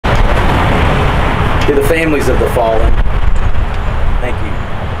To the families of the fallen, thank you.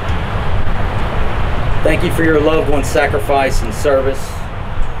 Thank you for your loved one's sacrifice and service.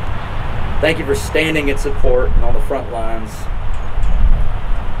 Thank you for standing in support and on the front lines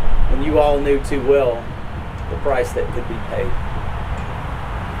when you all knew too well the price that could be paid.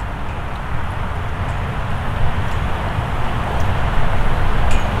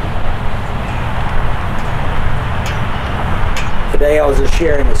 Today I was just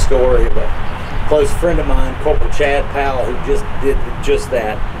sharing a story of a close friend of mine, Corporal Chad Powell, who just did just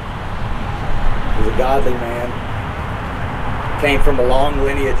that. He was a godly man, came from a long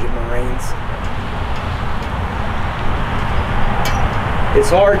lineage of Marines. It's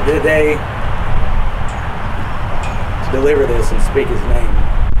hard today to deliver this and speak his name,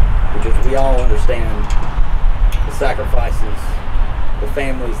 because we all understand the sacrifices, the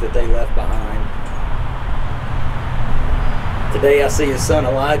families that they left behind. Today I see his son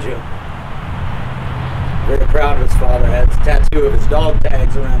Elijah, very proud of his father, has a tattoo of his dog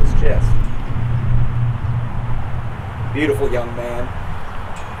tags around his chest. Beautiful young man,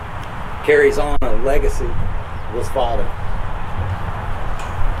 carries on a legacy of his father.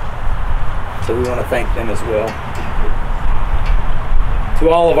 So we want to thank them as well. To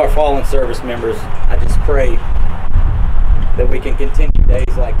all of our fallen service members, I just pray that we can continue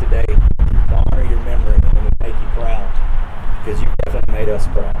days like today to honor your memory and to make you proud, because you definitely made us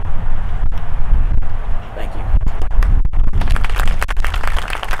proud.